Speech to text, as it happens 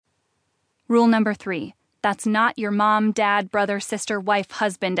Rule number 3. That's not your mom, dad, brother, sister, wife,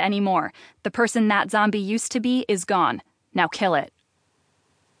 husband anymore. The person that zombie used to be is gone. Now kill it.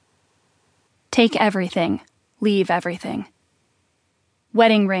 Take everything. Leave everything.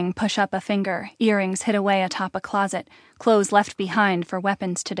 Wedding ring push up a finger, earrings hid away atop a closet, clothes left behind for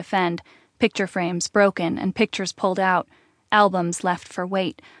weapons to defend, picture frames broken and pictures pulled out, albums left for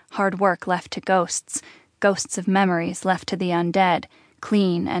weight, hard work left to ghosts, ghosts of memories left to the undead,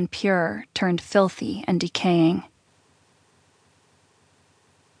 clean and pure, turned filthy and decaying.